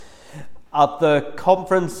At the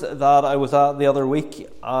conference that I was at the other week,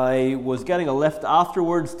 I was getting a lift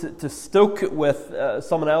afterwards to Stoke with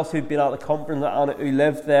someone else who'd been at the conference and who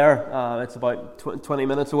lived there. It's about 20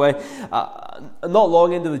 minutes away. Not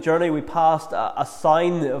long into the journey, we passed a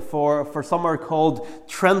sign for somewhere called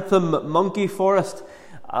Trentham Monkey Forest.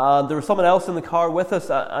 And there was someone else in the car with us,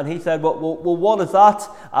 and he said, well, what is that?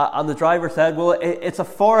 And the driver said, well, it's a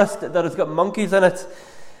forest that has got monkeys in it.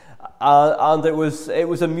 And it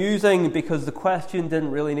was amusing because the question didn't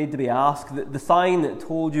really need to be asked. The sign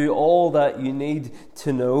told you all that you need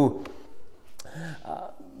to know.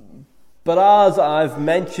 But as I've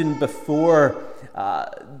mentioned before,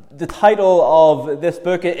 the title of this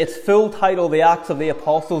book, its full title, The Acts of the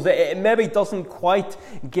Apostles, it maybe doesn't quite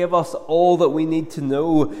give us all that we need to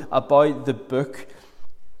know about the book.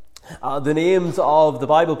 The names of the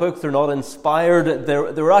Bible books are not inspired. There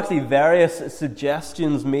were actually various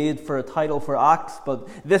suggestions made for a title for Acts, but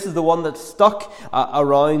this is the one that stuck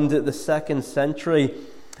around the 2nd century.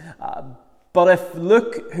 But if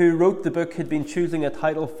Luke, who wrote the book, had been choosing a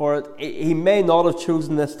title for it, he may not have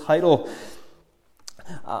chosen this title.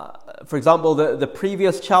 For example, the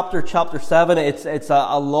previous chapter, chapter 7, it's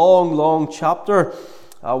a long chapter.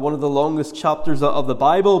 One of the longest chapters of the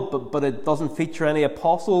Bible, but it doesn't feature any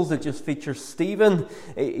apostles. It just features Stephen.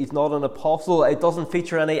 He's not an apostle. It doesn't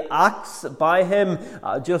feature any acts by him,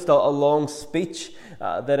 just a long speech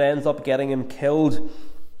that ends up getting him killed.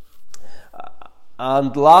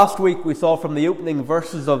 And last week we saw from the opening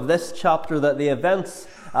verses of this chapter that the events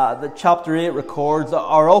that chapter 8 records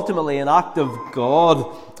are ultimately an act of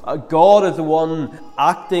God. God is the one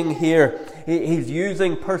acting here. He's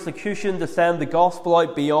using persecution to send the gospel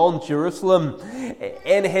out beyond Jerusalem.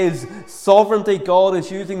 In his sovereignty, God is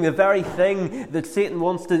using the very thing that Satan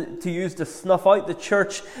wants to use to snuff out the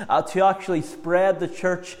church, to actually spread the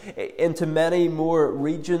church into many more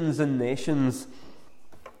regions and nations.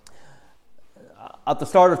 At the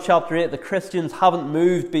start of chapter 8, the Christians haven't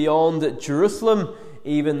moved beyond Jerusalem,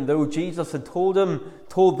 even though Jesus had told them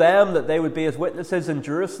that they would be his witnesses in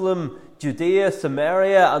Jerusalem, Judea,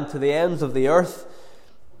 Samaria, and to the ends of the earth.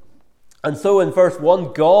 And so in verse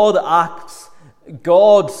 1, God acts,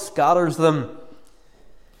 God scatters them.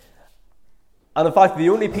 And in fact, the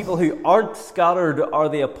only people who aren't scattered are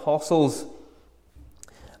the apostles.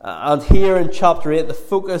 And here in chapter 8, the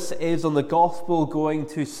focus is on the gospel going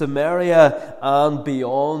to Samaria and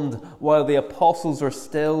beyond, while the apostles are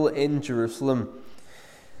still in Jerusalem.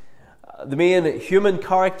 The main human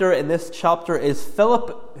character in this chapter is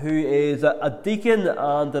Philip, who is a deacon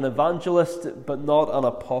and an evangelist, but not an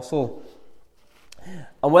apostle.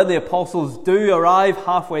 And when the apostles do arrive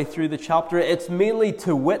halfway through the chapter, it's mainly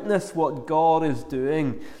to witness what God is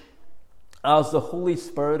doing as the Holy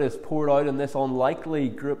Spirit is poured out in this unlikely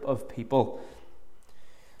group of people.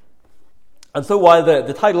 And so while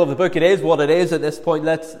the title of the book, it is what it is at this point,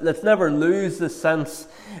 let's never lose the sense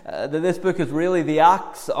that this book is really the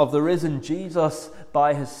acts of the risen Jesus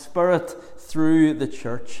by his Spirit through the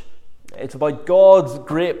church. It's about God's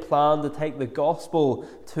great plan to take the gospel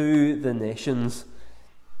to the nations.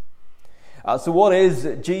 So what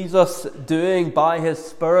is Jesus doing by his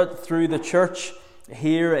Spirit through the church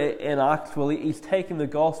here in Acts? Well, he's taking the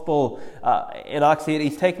gospel, in Acts 8,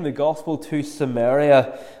 he's taking the gospel to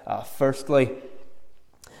Samaria, firstly.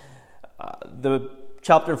 The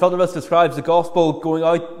chapter in front of us describes the gospel going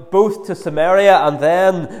out both to Samaria and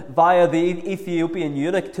then via the Ethiopian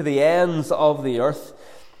eunuch to the ends of the earth.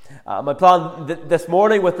 My plan this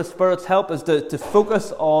morning, with the Spirit's help, is to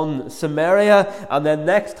focus on Samaria, and then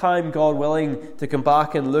next time, God willing, to come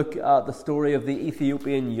back and look at the story of the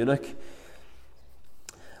Ethiopian eunuch.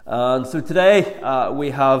 And so today we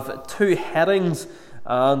have two headings,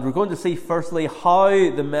 and we're going to see firstly how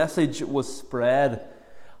the message was spread.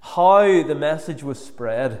 How the message was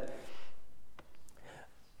spread.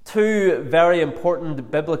 Two very important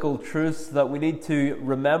biblical truths that we need to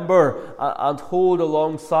remember and hold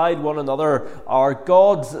alongside one another are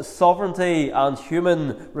God's sovereignty and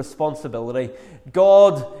human responsibility.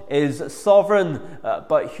 God is sovereign,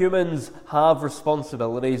 but humans have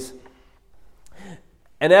responsibilities.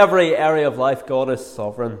 In every area of life, God is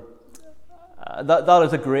sovereign. That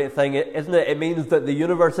is a great thing, isn't it? It means that the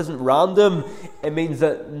universe isn't random. It means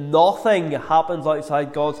that nothing happens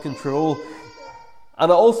outside God's control.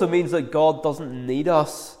 And it also means that God doesn't need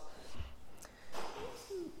us.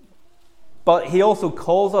 But he also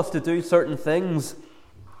calls us to do certain things.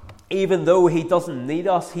 Even though he doesn't need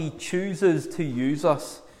us, he chooses to use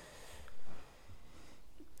us.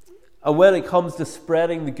 And when it comes to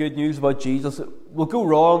spreading the good news about Jesus, we'll go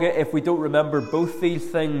wrong if we don't remember both these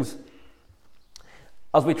things.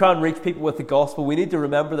 As we try and reach people with the gospel, we need to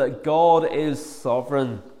remember that God is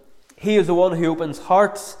sovereign. He is the one who opens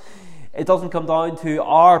hearts. It doesn't come down to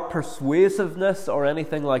our persuasiveness or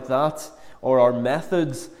anything like that, or our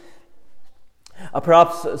methods.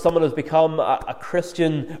 Perhaps someone has become a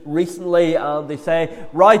Christian recently and they say,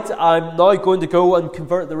 right, I'm now going to go and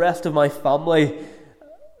convert the rest of my family.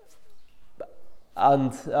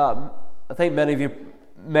 And I think many of you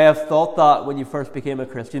may have thought that when you first became a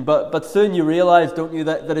Christian, but soon you realise, don't you,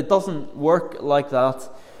 that it doesn't work like that.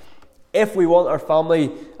 If we want our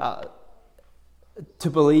family to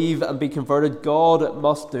believe and be converted, God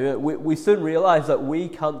must do it. We soon realise that we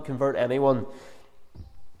can't convert anyone.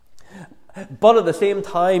 But at the same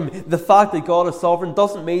time, the fact that God is sovereign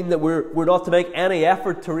doesn't mean that we're not to make any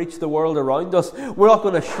effort to reach the world around us. We're not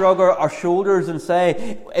going to shrug our shoulders and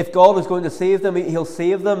say, if God is going to save them, He'll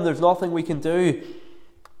save them. There's nothing we can do.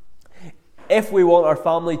 If we want our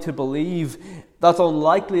family to believe, that's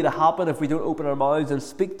unlikely to happen if we don't open our mouths and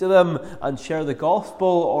speak to them and share the gospel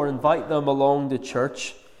or invite them along to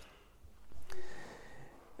church.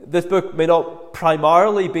 This book may not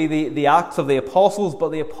primarily be the Acts of the Apostles, but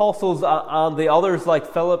the Apostles and the others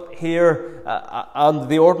like Philip here and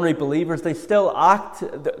the ordinary believers, they still act.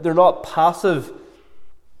 They're not passive.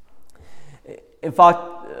 In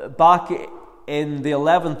fact, back in the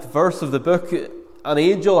 11th verse of the book, an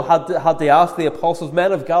angel had to ask the apostles,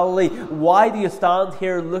 men of Galilee, why do you stand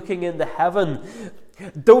here looking into heaven?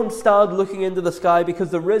 Don't stand looking into the sky,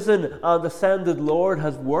 because the risen and ascended Lord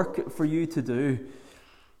has work for you to do.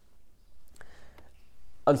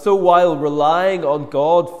 And so while relying on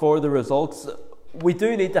God for the results, we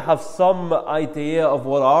do need to have some idea of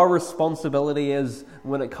what our responsibility is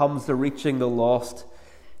when it comes to reaching the lost.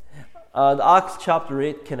 And Acts chapter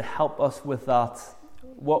 8 can help us with that.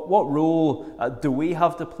 What role do we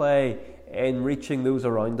have to play in reaching those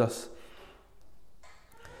around us?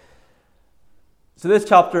 So this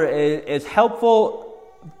chapter is helpful,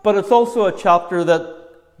 but it's also a chapter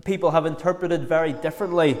that people have interpreted very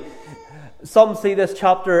differently. Some see this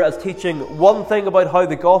chapter as teaching one thing about how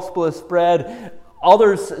the gospel is spread.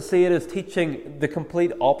 Others see it as teaching the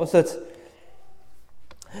complete opposite.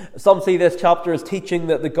 Some see this chapter as teaching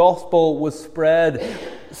that the gospel was spread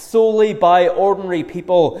solely by ordinary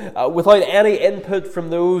people, without any input from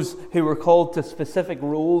those who were called to specific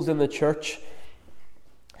roles in the church.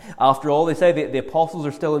 After all, they say the apostles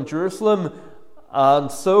are still in Jerusalem, and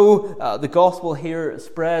so the gospel here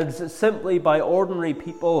spreads simply by ordinary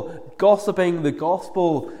people gossiping the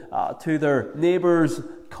gospel to their neighbours,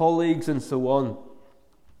 colleagues, and so on.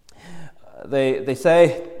 They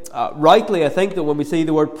say, rightly, I think, that when we see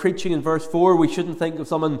the word preaching in verse 4, we shouldn't think of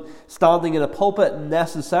someone standing in a pulpit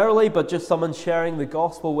necessarily, but just someone sharing the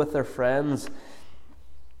gospel with their friends.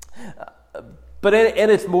 But in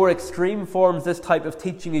its more extreme forms, this type of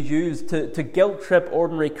teaching is used to guilt-trip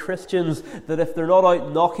ordinary Christians that if they're not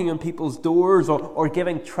out knocking on people's doors or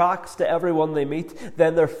giving tracts to everyone they meet,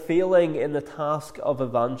 then they're failing in the task of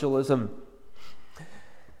evangelism.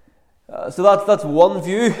 So that's one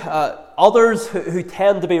view. Others who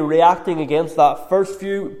tend to be reacting against that first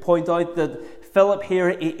view point out that Philip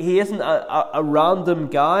here, he isn't a random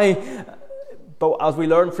guy. But as we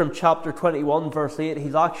learn from chapter 21, verse 8,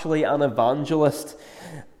 he's actually an evangelist.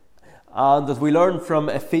 And as we learn from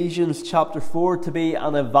Ephesians chapter 4, to be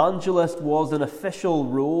an evangelist was an official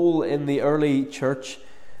role in the early church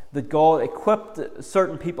that God equipped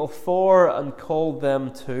certain people for and called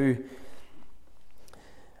them to.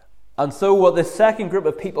 And so what this second group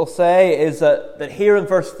of people say is that here in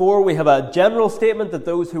verse 4 we have a general statement that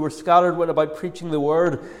those who were scattered went about preaching the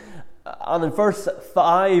word. And in verse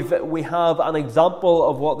 5 we have an example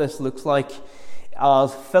of what this looks like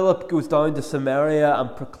as Philip goes down to Samaria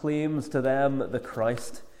and proclaims to them the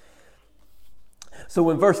Christ. So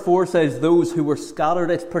when verse 4 says those who were scattered,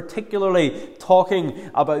 it's particularly talking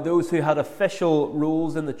about those who had official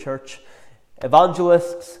roles in the church,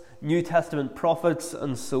 evangelists, New Testament prophets,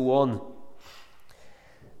 and so on.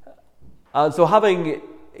 And so having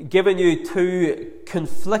given you two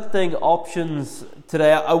conflicting options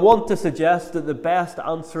today, I want to suggest that the best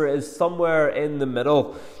answer is somewhere in the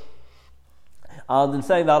middle. And in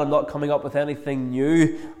saying that, I'm not coming up with anything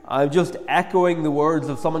new. I'm just echoing the words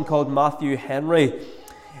of someone called Matthew Henry.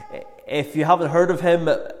 If you haven't heard of him,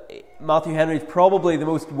 Matthew Henry is probably the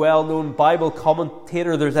most well-known Bible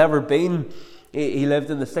commentator there's ever been. He lived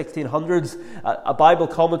in the 1600s. A Bible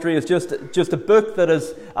commentary is just a book that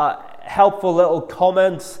has helpful little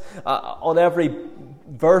comments on every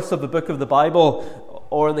verse of the book of the Bible,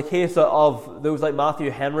 or in the case of those like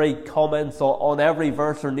Matthew Henry, comments on every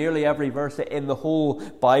verse or nearly every verse in the whole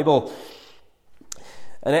Bible.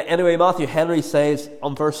 And anyway, Matthew Henry says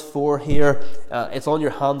on verse 4 here, it's on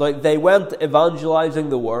your handout, they went evangelizing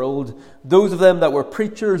the world, those of them that were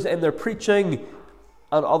preachers in their preaching,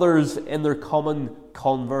 and others in their common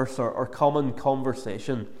converse or common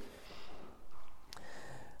conversation.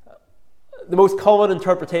 The most common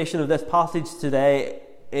interpretation of this passage today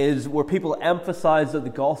is where people emphasize that the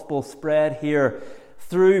gospel spread here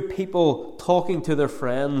through people talking to their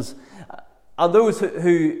friends. And those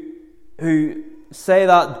who say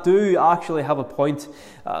that do actually have a point.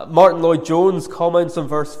 Martin Lloyd-Jones comments on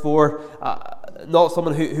verse 4, not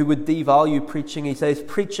someone who would devalue preaching. He says,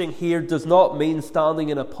 preaching here does not mean standing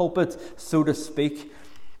in a pulpit, so to speak.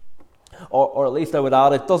 Or at least I would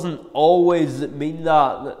add, it doesn't always mean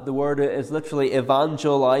that. The word is literally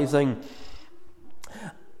evangelizing.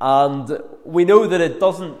 And we know that it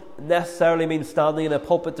doesn't necessarily mean standing in a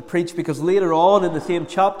pulpit to preach, because later on in the same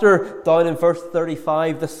chapter, down in verse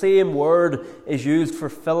 35, the same word is used for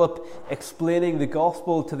Philip explaining the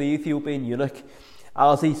gospel to the Ethiopian eunuch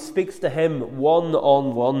as he speaks to him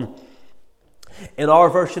one-on-one. In our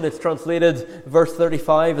version, it's translated, verse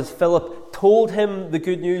 35, as Philip told him the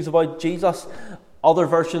good news about Jesus. Other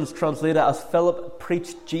versions translate it as Philip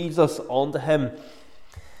preached Jesus unto him.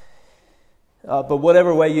 But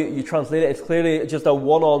whatever way you translate it, it's clearly just a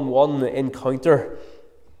one-on-one encounter.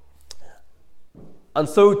 And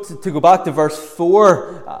so to go back to verse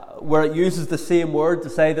 4, where it uses the same word to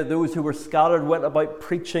say that those who were scattered went about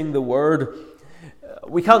preaching the word,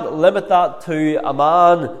 we can't limit that to a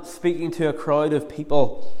man speaking to a crowd of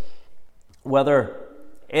people, whether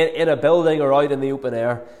in a building or out in the open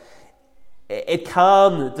air. It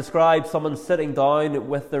can describe someone sitting down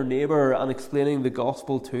with their neighbour and explaining the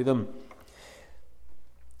gospel to them.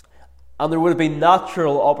 And there would have been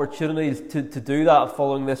natural opportunities to do that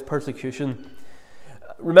following this persecution.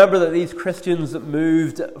 Remember that these Christians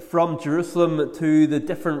moved from Jerusalem to the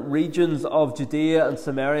different regions of Judea and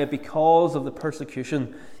Samaria because of the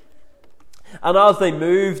persecution. And as they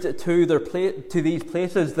moved to these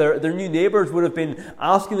places, their new neighbours would have been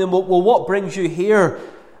asking them, well, what brings you here?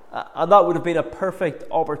 And that would have been a perfect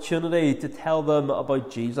opportunity to tell them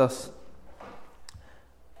about Jesus.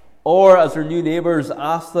 Or as their new neighbours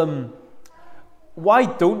asked them, why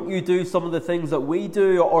don't you do some of the things that we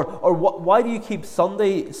do? Or why do you keep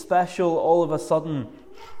Sunday special all of a sudden?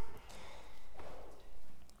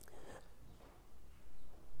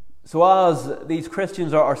 So as these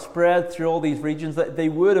Christians are spread through all these regions, they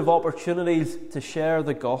would have opportunities to share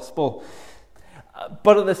the gospel.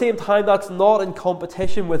 But at the same time, that's not in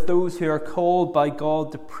competition with those who are called by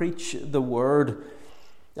God to preach the word.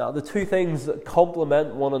 Now, the two things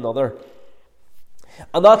complement one another.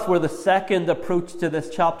 And that's where the second approach to this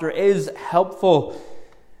chapter is helpful,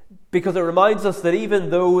 because it reminds us that even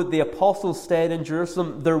though the apostles stayed in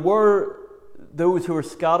Jerusalem, there were those who were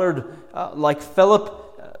scattered, like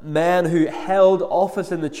Philip, men who held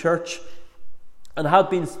office in the church and had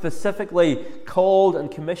been specifically called and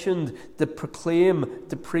commissioned to proclaim,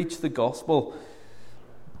 to preach the gospel.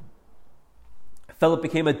 Philip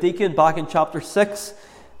became a deacon back in chapter 6,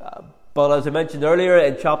 but as I mentioned earlier,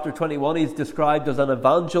 in chapter 21 he's described as an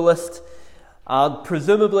evangelist, and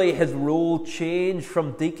presumably his role changed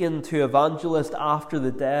from deacon to evangelist after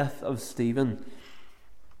the death of Stephen.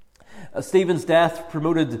 Stephen's death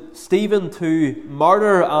promoted Stephen to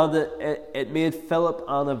martyr, and it made Philip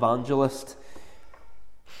an evangelist.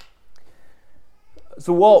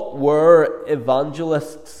 So what were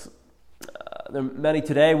evangelists? There are many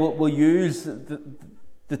today will use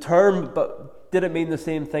the term, but did it mean the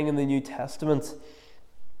same thing in the New Testament?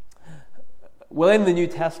 Well, in the New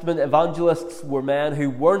Testament, evangelists were men who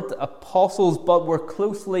weren't apostles but were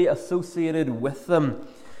closely associated with them.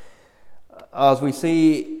 As we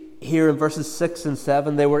see here in verses 6 and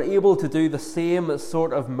 7, they were able to do the same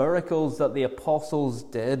sort of miracles that the apostles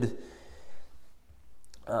did.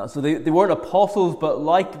 So they weren't apostles, but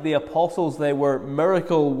like the apostles, they were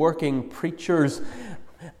miracle-working preachers.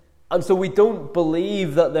 And so we don't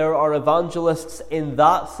believe that there are evangelists in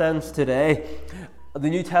that sense today. The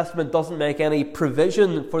New Testament doesn't make any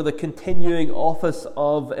provision for the continuing office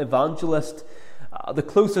of evangelist. The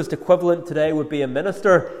closest equivalent today would be a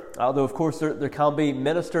minister, although of course there can be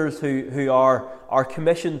ministers who are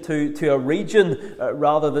commissioned to a region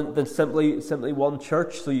rather than simply one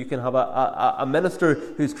church. So you can have a minister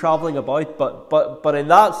who's travelling about, but in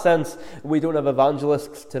that sense we don't have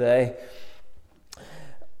evangelists today.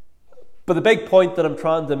 But the big point that I'm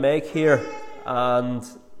trying to make here, and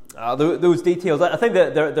those details, I think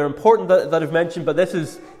that they're important that I've mentioned, but this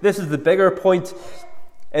is the bigger point,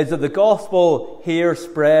 is that the gospel here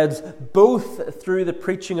spreads both through the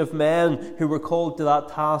preaching of men who were called to that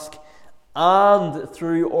task and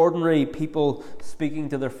through ordinary people speaking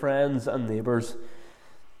to their friends and neighbours.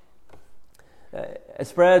 It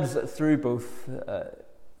spreads through both.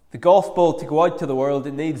 The gospel, to go out to the world,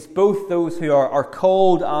 it needs both those who are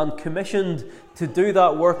called and commissioned to do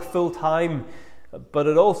that work full time, but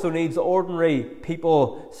it also needs ordinary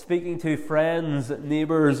people speaking to friends,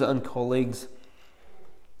 neighbours and colleagues.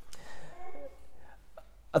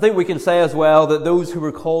 I think we can say as well that those who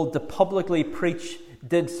were called to publicly preach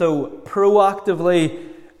did so proactively,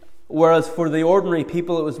 whereas for the ordinary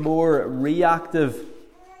people it was more reactive.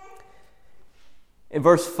 In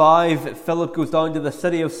verse 5, Philip goes down to the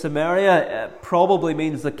city of Samaria, it probably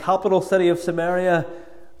means the capital city of Samaria,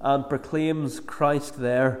 and proclaims Christ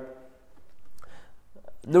there.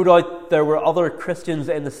 No doubt there were other Christians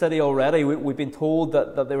in the city already. We've been told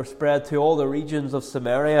that they were spread to all the regions of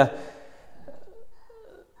Samaria.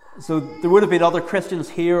 So there would have been other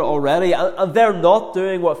Christians here already, and they're not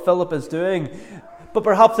doing what Philip is doing. But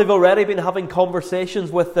perhaps they've already been having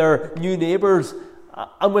conversations with their new neighbours.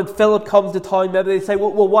 And when Philip comes to town, maybe they say,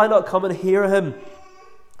 well, why not come and hear him?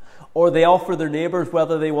 Or they offer their neighbours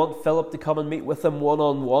whether they want Philip to come and meet with them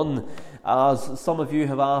one-on-one, as some of you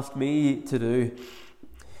have asked me to do.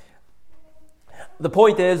 The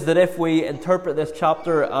point is that if we interpret this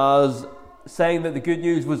chapter as saying that the good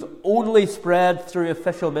news was only spread through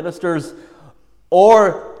official ministers,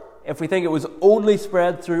 or if we think it was only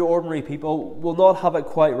spread through ordinary people, we'll not have it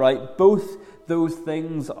quite right. Both those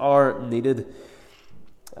things are needed.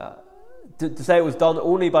 To say it was done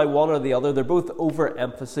only by one or the other, they're both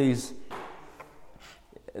overemphases.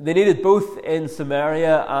 They needed both in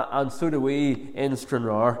Samaria, and so do we in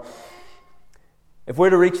Stranraer. If we're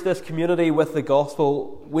to reach this community with the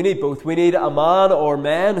gospel, we need both. We need a man or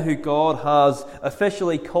men who God has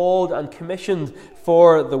officially called and commissioned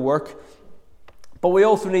for the work. But we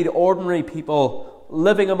also need ordinary people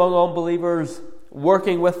living among unbelievers,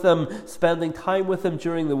 working with them, spending time with them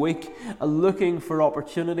during the week, and looking for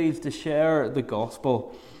opportunities to share the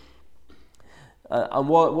gospel. And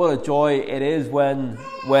what a joy it is when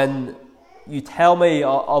you tell me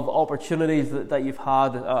of opportunities that you've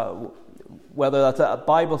had, whether that's a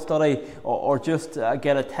Bible study or just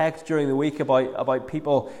get a text during the week about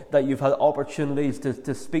people that you've had opportunities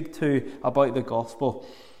to speak to about the gospel.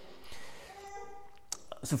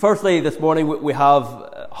 So firstly, this morning we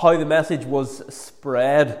have how the message was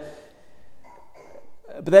spread.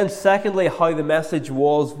 But then secondly, how the message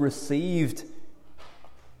was received.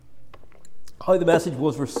 How the message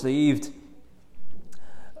was received.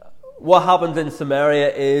 What happens in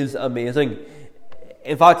Samaria is amazing.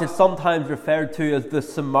 In fact, it's sometimes referred to as the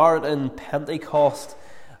Samaritan Pentecost.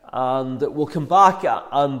 And we'll come back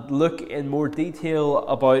and look in more detail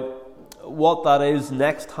about what that is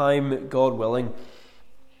next time, God willing.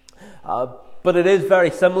 But it is very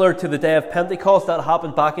similar to the day of Pentecost that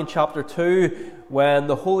happened back in chapter 2, when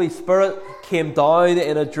the Holy Spirit came down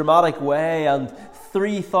in a dramatic way and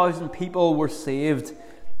 3,000 people were saved,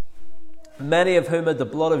 many of whom had the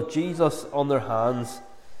blood of Jesus on their hands.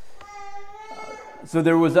 So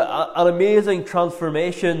there was an amazing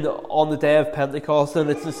transformation on the day of Pentecost, and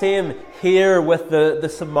it's the same here with the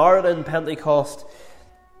Samaritan Pentecost.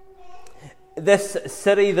 This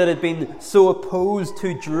city that had been so opposed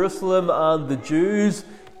to Jerusalem and the Jews,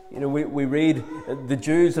 we read the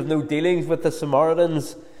Jews have no dealings with the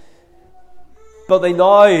Samaritans, but they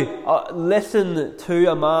now listen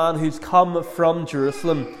to a man who's come from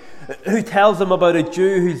Jerusalem, who tells them about a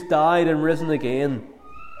Jew who's died and risen again.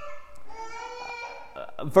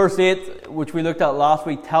 Verse 8, which we looked at last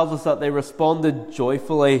week, tells us that they responded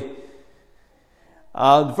joyfully.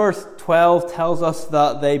 And verse 12 tells us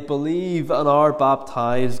that they believe and are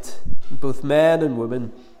baptized, both men and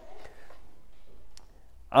women.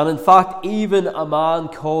 And in fact, even a man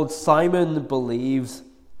called Simon believes.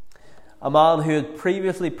 A man who had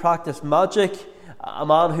previously practiced magic, a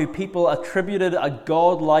man who people attributed a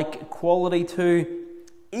godlike quality to.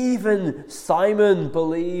 Even Simon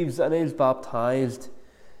believes and is baptized.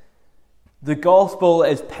 The gospel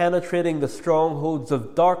is penetrating the strongholds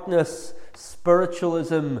of darkness,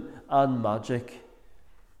 spiritualism and magic.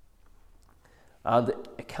 And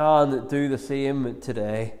it can do the same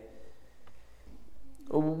today.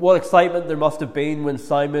 What excitement there must have been when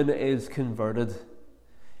Simon is converted.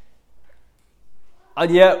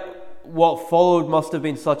 And yet what followed must have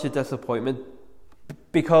been such a disappointment,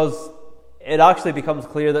 because it actually becomes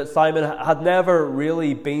clear that Simon had never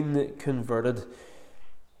really been converted.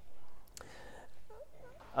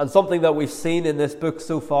 And something that we've seen in this book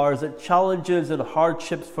so far is that challenges and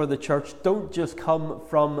hardships for the church don't just come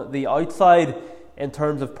from the outside in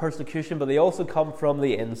terms of persecution, but they also come from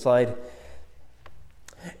the inside.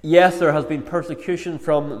 Yes, there has been persecution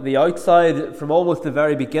from the outside, from almost the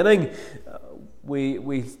very beginning.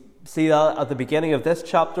 We see that at the beginning of this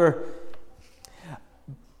chapter.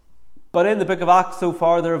 But in the book of Acts so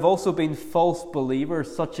far, there have also been false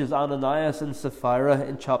believers, such as Ananias and Sapphira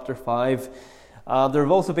in chapter 5. There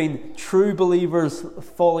have also been true believers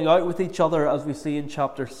falling out with each other, as we see in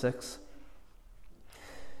chapter 6.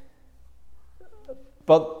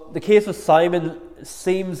 But the case of Simon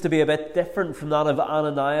seems to be a bit different from that of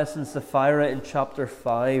Ananias and Sapphira in chapter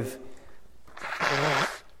 5.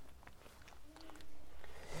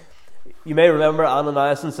 You may remember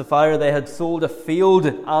Ananias and Sapphira, they had sold a field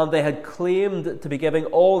and they had claimed to be giving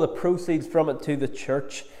all the proceeds from it to the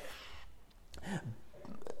church.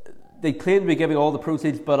 They claimed to be giving all the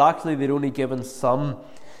proceeds, but actually they'd only given some.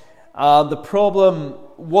 The problem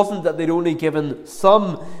wasn't that they'd only given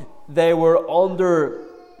some. They were under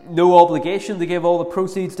no obligation to give all the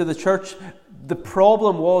proceeds to the church. The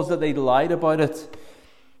problem was that they'd lied about it.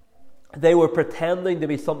 They were pretending to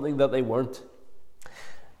be something that they weren't.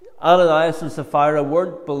 Ananias and Sapphira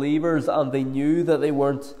weren't believers, and they knew that they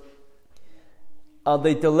weren't. And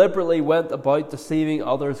they deliberately went about deceiving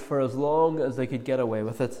others for as long as they could get away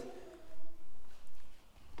with it.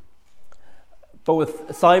 But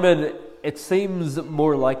with Simon, it seems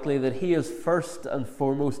more likely that he is first and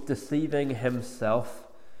foremost deceiving himself.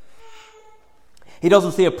 He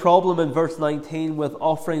doesn't see a problem in verse 19 with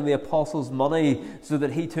offering the apostles money so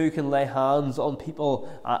that he too can lay hands on people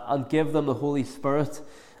and give them the Holy Spirit,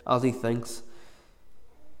 as he thinks.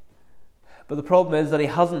 But the problem is that he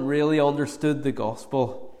hasn't really understood the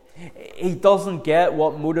gospel. He doesn't get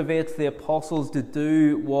what motivates the apostles to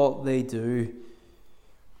do what they do.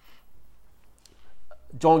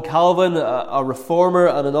 John Calvin, a reformer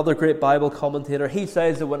and another great Bible commentator, he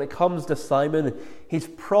says that when it comes to Simon, he's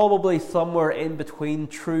probably somewhere in between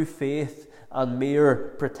true faith and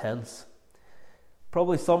mere pretense.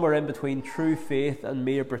 Probably somewhere in between true faith and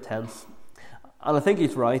mere pretense. And I think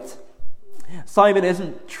he's right. Simon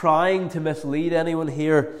isn't trying to mislead anyone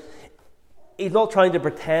here. He's not trying to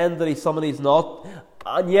pretend that he's someone he's not.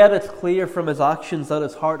 And yet it's clear from his actions that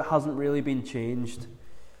his heart hasn't really been changed.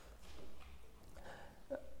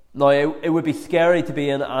 Now, it would be scary to be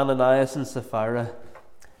in Ananias and Sapphira,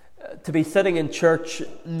 to be sitting in church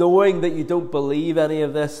knowing that you don't believe any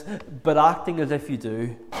of this, but acting as if you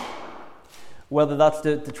do. Whether that's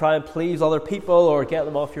to try and please other people or get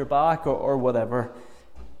them off your back or whatever.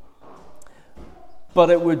 But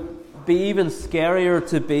it would be even scarier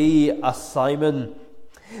to be a Simon,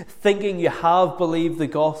 thinking you have believed the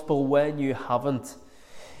gospel when you haven't.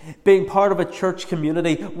 Being part of a church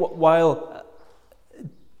community while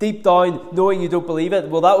deep down knowing you don't believe it,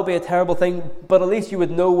 well, that would be a terrible thing, but at least you would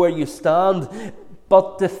know where you stand.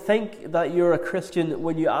 But to think that you're a Christian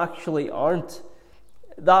when you actually aren't,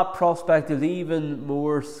 that prospect is even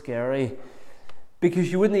more scary,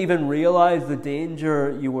 because you wouldn't even realize the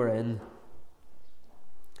danger you were in.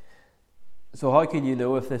 So how can you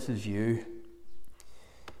know if this is you?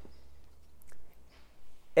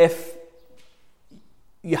 If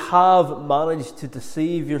you have managed to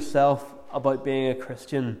deceive yourself about being a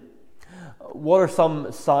Christian, what are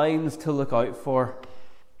some signs to look out for?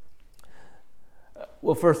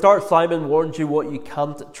 Well, for a start, Simon warned you what you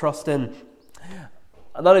can't trust in.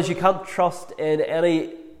 And that is, you can't trust in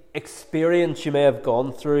any experience you may have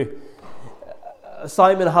gone through.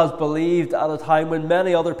 Simon has believed at a time when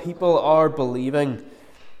many other people are believing.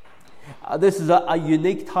 This is a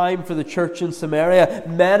unique time for the church in Samaria.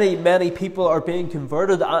 Many people are being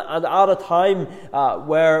converted, and at a time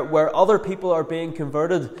where other people are being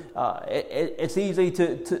converted, it's easy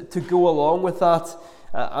to go along with that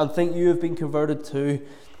and think you have been converted too.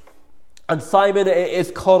 And Simon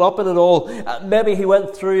is caught up in it all. Maybe he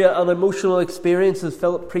went through an emotional experience as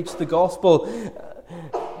Philip preached the gospel.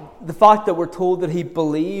 The fact that we're told that he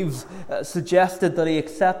believes suggested that he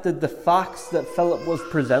accepted the facts that Philip was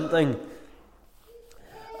presenting.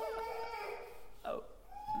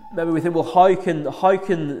 Maybe we think, well, how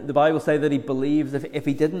can the Bible say that he believes if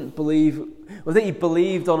he didn't believe? Well, I think he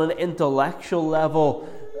believed on an intellectual level,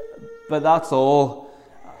 but that's all.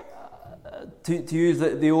 To use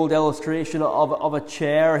the old illustration of a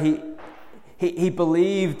chair, he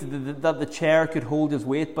believed that the chair could hold his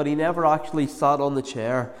weight, but he never actually sat on the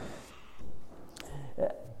chair.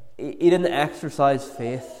 He didn't exercise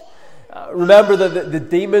faith. Remember that the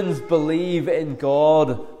demons believe in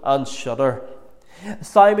God and shudder.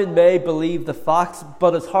 Simon may believe the facts,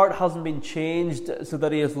 but his heart hasn't been changed so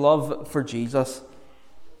that he has love for Jesus.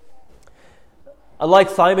 And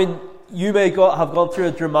like Simon, You may have gone through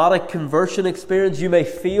a dramatic conversion experience. You may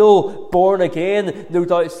feel born again. No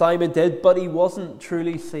doubt Simon did, but he wasn't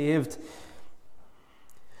truly saved.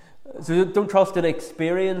 So don't trust in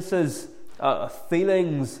experiences,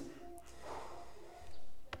 feelings.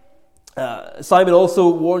 Simon also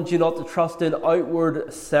warns you not to trust in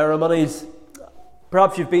outward ceremonies.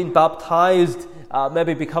 Perhaps you've been baptized,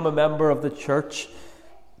 maybe become a member of the church.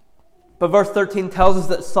 But verse 13 tells us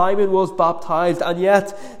that Simon was baptized, and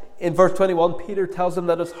yet in verse 21, Peter tells him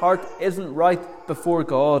that his heart isn't right before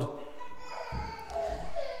God.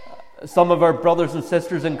 Some of our brothers and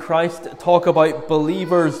sisters in Christ talk about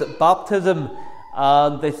believers' baptism,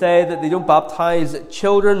 and they say that they don't baptize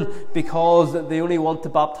children because they only want to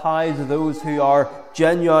baptize those who are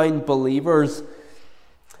genuine believers.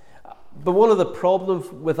 But one of the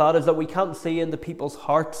problems with that is that we can't see into people's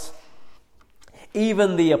hearts.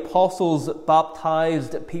 Even the apostles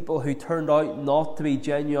baptized people who turned out not to be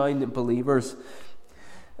genuine believers.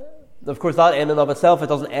 Of course, that in and of itself, it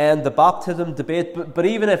doesn't end the baptism debate, but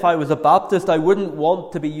even if I was a Baptist, I wouldn't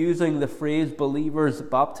want to be using the phrase believer's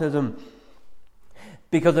baptism.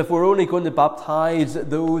 Because if we're only going to baptize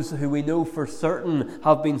those who we know for certain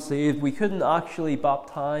have been saved, we couldn't actually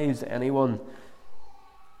baptize anyone.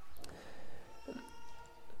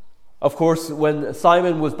 Of course, when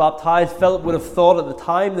Simon was baptized, Philip would have thought at the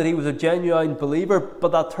time that he was a genuine believer,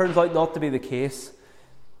 but that turns out not to be the case.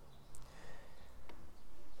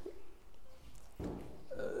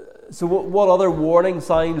 So what other warning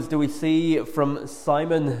signs do we see from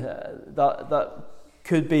Simon that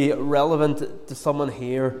could be relevant to someone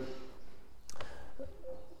here?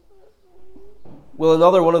 Well,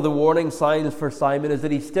 another one of the warning signs for Simon is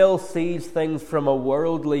that he still sees things from a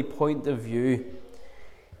worldly point of view.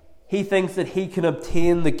 He thinks that he can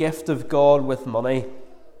obtain the gift of God with money.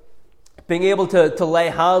 Being able to lay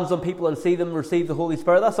hands on people and see them receive the Holy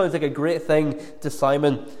Spirit, that sounds like a great thing to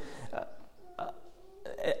Simon.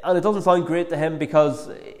 And it doesn't sound great to him because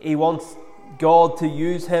he wants God to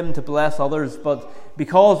use him to bless others, but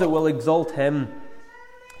because it will exalt him.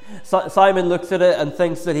 Simon looks at it and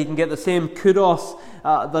thinks that he can get the same kudos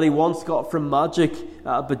that he once got from magic,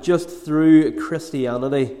 but just through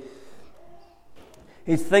Christianity.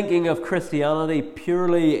 He's thinking of Christianity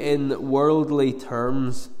purely in worldly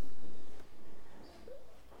terms.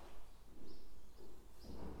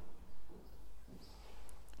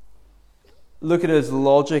 Look at his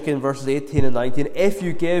logic in verses 18 and 19.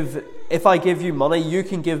 If I give you money, you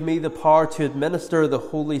can give me the power to administer the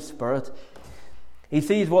Holy Spirit. He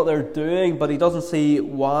sees what they're doing, but he doesn't see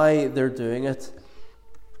why they're doing it.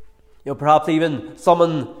 Perhaps even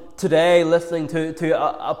someone today listening to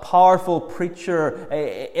a powerful preacher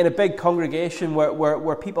in a big congregation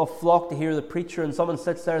where people flock to hear the preacher, and someone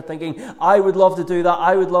sits there thinking, I would love to do that.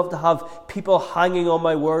 I would love to have people hanging on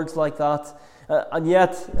my words like that. And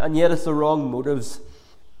yet it's the wrong motives.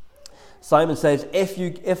 Simon says,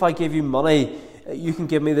 if I give you money, you can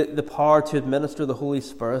give me the power to administer the Holy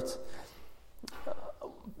Spirit.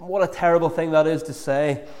 What a terrible thing that is to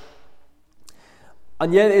say.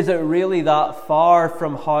 And yet, is it really that far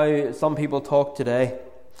from how some people talk today?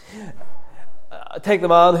 Take the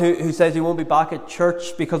man who says he won't be back at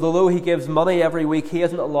church because although he gives money every week, he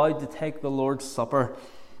isn't allowed to take the Lord's Supper.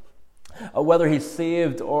 Whether he's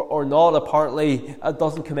saved or not, apparently,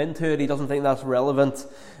 doesn't come into it. He doesn't think that's relevant.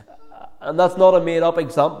 And that's not a made-up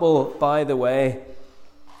example, by the way.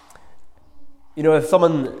 If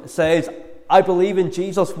someone says, I believe in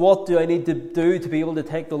Jesus, what do I need to do to be able to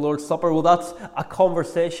take the Lord's Supper? Well, that's a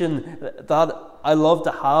conversation that I love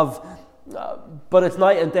to have. But it's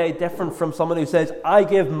night and day different from someone who says, I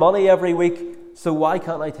give money every week, so why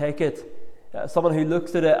can't I take it? Someone who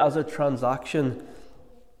looks at it as a transaction.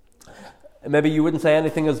 Maybe you wouldn't say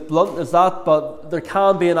anything as blunt as that, but there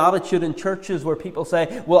can be an attitude in churches where people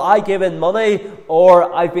say, well, I give in money,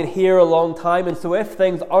 or I've been here a long time, and so if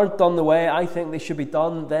things aren't done the way I think they should be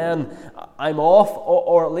done, then I'm off,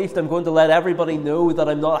 or at least I'm going to let everybody know that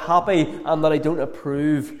I'm not happy and that I don't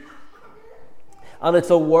approve. And it's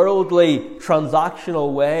a worldly,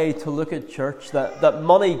 transactional way to look at church, that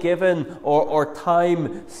money given or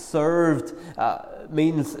time served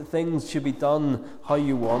means things should be done how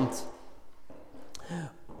you want.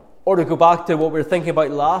 Or to go back to what we were thinking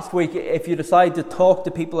about last week, if you decide to talk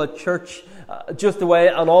to people at church just the way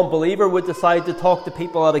an unbeliever would decide to talk to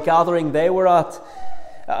people at a gathering they were at,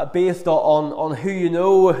 based on who you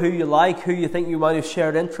know, who you like, who you think you might have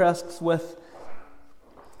shared interests with,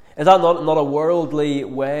 is that not a worldly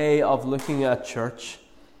way of looking at church?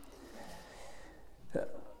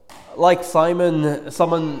 Like Simon,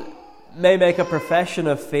 someone may make a profession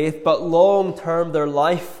of faith, but long term their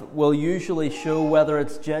life will usually show whether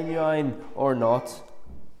it's genuine or not.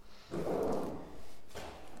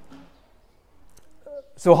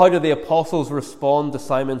 So how do the apostles respond to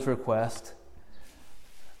Simon's request?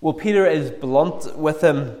 Well, Peter is blunt with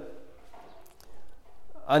him,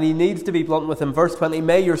 and he needs to be blunt with him. Verse 20,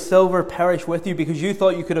 "May your silver perish with you, because you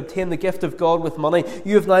thought you could obtain the gift of God with money.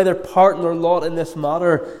 You have neither part nor lot in this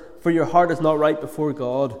matter, for your heart is not right before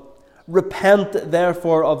God. Repent,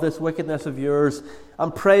 therefore, of this wickedness of yours,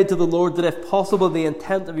 and pray to the Lord that, if possible, the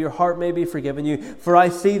intent of your heart may be forgiven you. For I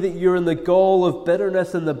see that you're in the gall of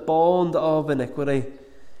bitterness and the bond of iniquity."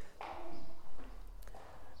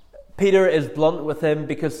 Peter is blunt with him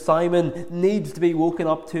because Simon needs to be woken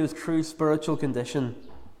up to his true spiritual condition.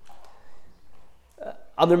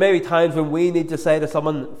 And there may be times when we need to say to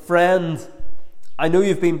someone, "Friend, I know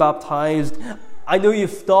you've been baptized. I know you've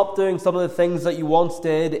stopped doing some of the things that you once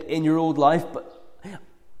did in your old life,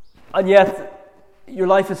 and yet your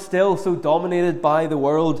life is still so dominated by the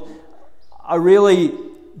world. I really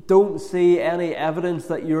don't see any evidence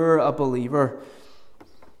that you're a believer."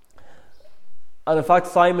 And in fact,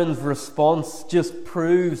 Simon's response just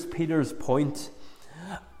proves Peter's point.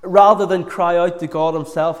 Rather than cry out to God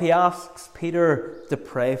himself, he asks Peter to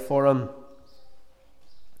pray for him.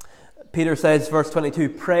 Peter says, verse 22,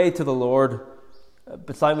 "Pray to the Lord."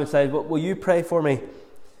 But Simon says, "Well, will you pray for me?"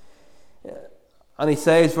 And he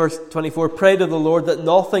says, verse 24, "Pray to the Lord that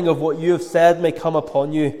nothing of what you have said may come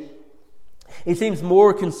upon you." He seems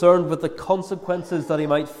more concerned with the consequences that he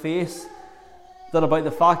might face than about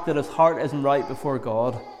the fact that his heart isn't right before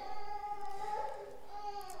God.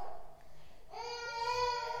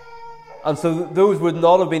 And so those would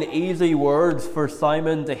not have been easy words for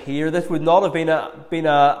Simon to hear. This would not have been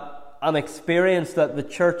an experience that the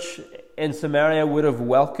church in Samaria would have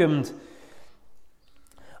welcomed.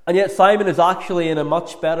 And yet Simon is actually in a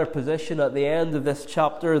much better position at the end of this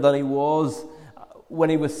chapter than he was when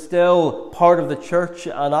he was still part of the church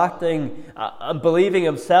and acting and believing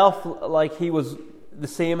himself like he was the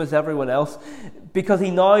same as everyone else, because he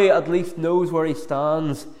now at least knows where he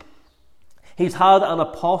stands. He's had an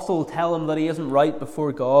apostle tell him that he isn't right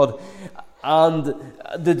before God, and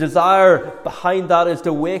the desire behind that is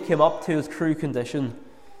to wake him up to his true condition.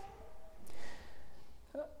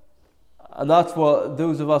 And that's what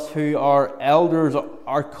those of us who are elders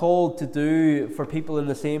are called to do for people in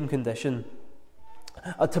the same condition.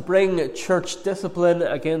 To bring church discipline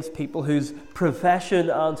against people whose profession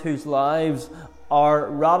and whose lives are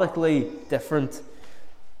radically different.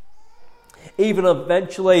 Even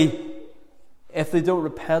eventually, if they don't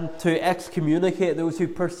repent, to excommunicate those who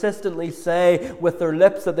persistently say with their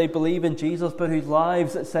lips that they believe in Jesus, but whose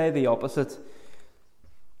lives say the opposite.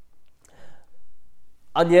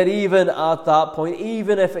 And yet even at that point,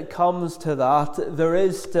 even if it comes to that, there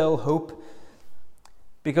is still hope.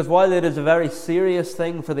 Because while it is a very serious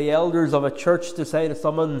thing for the elders of a church to say to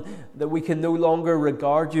someone that we can no longer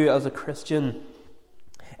regard you as a Christian,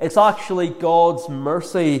 it's actually God's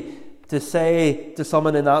mercy to say to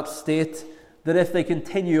someone in that state that if they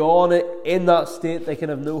continue on in that state, they can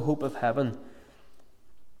have no hope of heaven.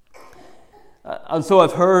 And so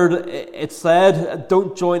I've heard it said,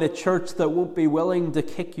 don't join a church that won't be willing to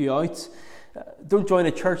kick you out. Don't join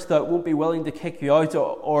a church that won't be willing to kick you out,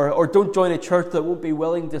 or don't join a church that won't be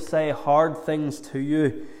willing to say hard things to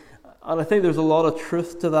you. And I think there's a lot of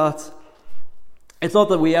truth to that. It's not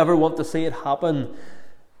that we ever want to see it happen,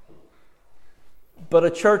 but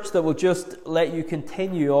a church that will just let you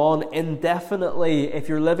continue on indefinitely if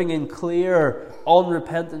you're living in clear,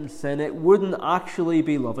 unrepentant sin, it wouldn't actually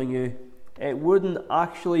be loving you. It wouldn't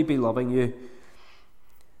actually be loving you.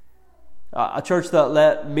 A church that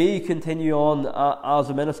let me continue on as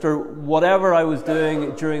a minister, whatever I was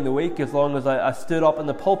doing during the week, as long as I stood up in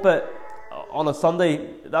the pulpit on a Sunday,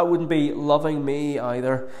 that wouldn't be loving me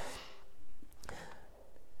either.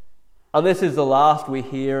 And this is the last we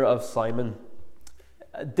hear of Simon.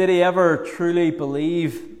 Did he ever truly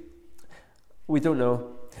believe? We don't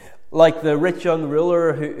know. Like the rich young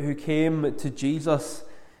ruler who came to Jesus,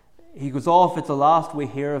 he goes off, it's the last we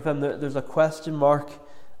hear of him. There's a question mark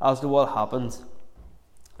as to what happened.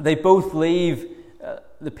 They both leave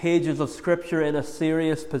the pages of Scripture in a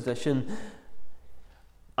serious position,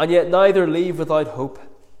 and yet neither leave without hope.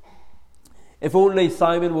 If only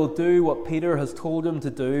Simon will do what Peter has told him to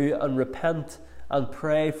do and repent and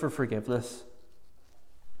pray for forgiveness.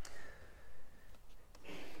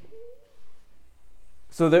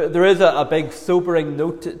 So there is a big sobering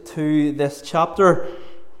note to this chapter.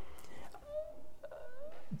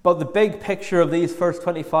 But the big picture of these first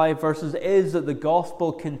 25 verses is that the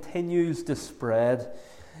gospel continues to spread.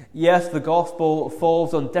 Yes, the gospel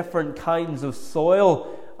falls on different kinds of soil,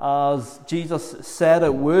 as Jesus said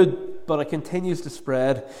it would, but it continues to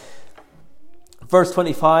spread. Verse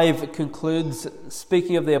 25 concludes,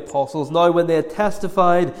 speaking of the apostles, "Now when they had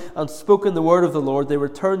testified and spoken the word of the Lord, they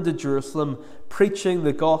returned to Jerusalem, preaching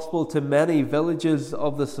the gospel to many villages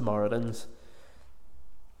of the Samaritans."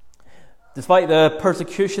 Despite the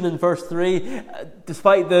persecution in verse 3,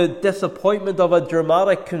 despite the disappointment of a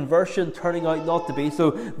dramatic conversion turning out not to be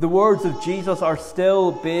so, the words of Jesus are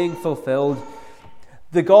still being fulfilled.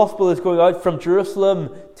 The gospel is going out from Jerusalem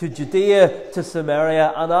to Judea to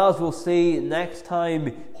Samaria, and as we'll see next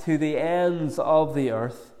time, to the ends of the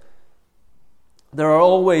earth. There are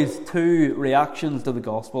always two reactions to the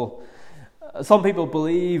gospel. Some people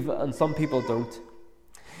believe and some people don't.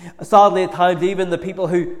 Sadly, at times, even the people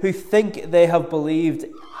who think they have believed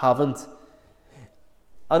haven't.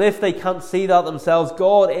 And if they can't see that themselves,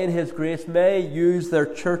 God, in His grace, may use their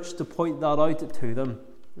church to point that out to them.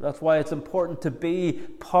 That's why it's important to be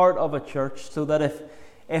part of a church, so that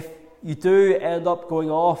if you do end up going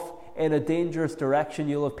off in a dangerous direction,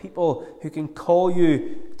 you'll have people who can call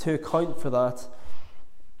you to account for that.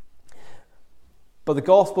 But the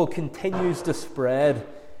gospel continues to spread,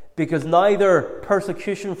 because neither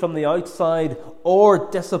persecution from the outside or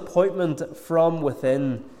disappointment from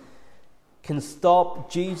within can stop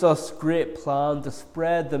Jesus' great plan to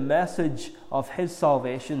spread the message of His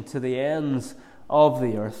salvation to the ends of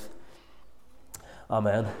the earth.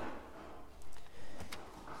 Amen.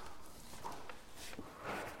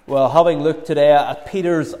 Well, having looked today at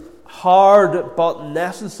Peter's hard but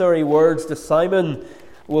necessary words to Simon,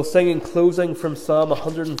 we'll sing in closing from Psalm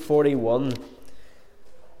 141.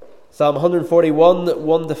 Psalm 141,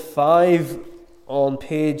 1-5, on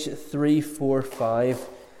page 345.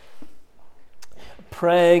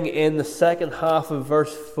 Praying in the second half of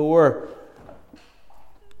verse 4.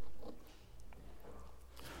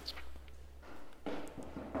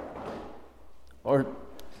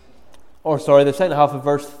 The second half of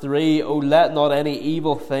verse 3. "O let not any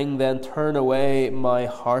evil thing then turn away my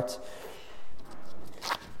heart."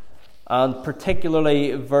 And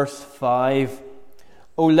particularly verse 5.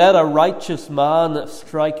 "O let a righteous man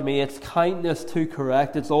strike me, its kindness to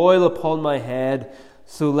correct, its oil upon my head,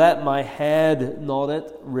 so let my head not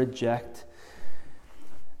it reject."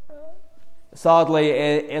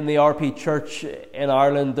 Sadly, in the RP Church in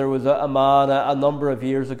Ireland, there was a man a number of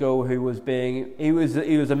years ago who was he was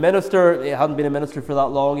a minister. He hadn't been a minister for that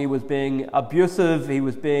long. He was being abusive. He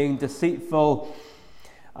was being deceitful,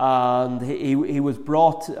 and he was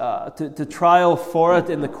brought to trial for it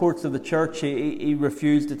in the courts of the church. He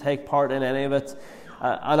refused to take part in any of it.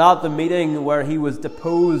 And at the meeting where he was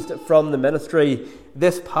deposed from the ministry,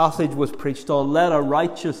 this passage was preached on: "Let a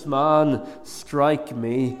righteous man strike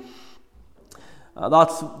me."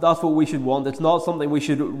 That's what we should want. It's not something we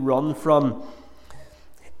should run from.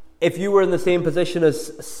 If you were in the same position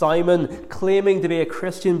as Simon, claiming to be a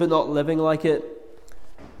Christian but not living like it,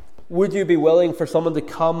 would you be willing for someone to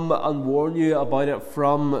come and warn you about it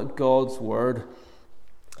from God's Word?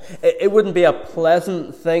 It wouldn't be a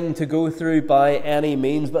pleasant thing to go through by any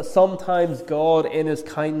means, but sometimes God, in His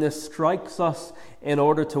kindness, strikes us in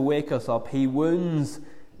order to wake us up. He wounds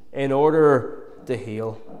in order to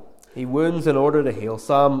heal. He wounds in order to heal.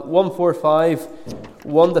 Psalm 145,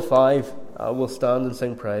 1-5. We'll stand and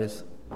sing praise.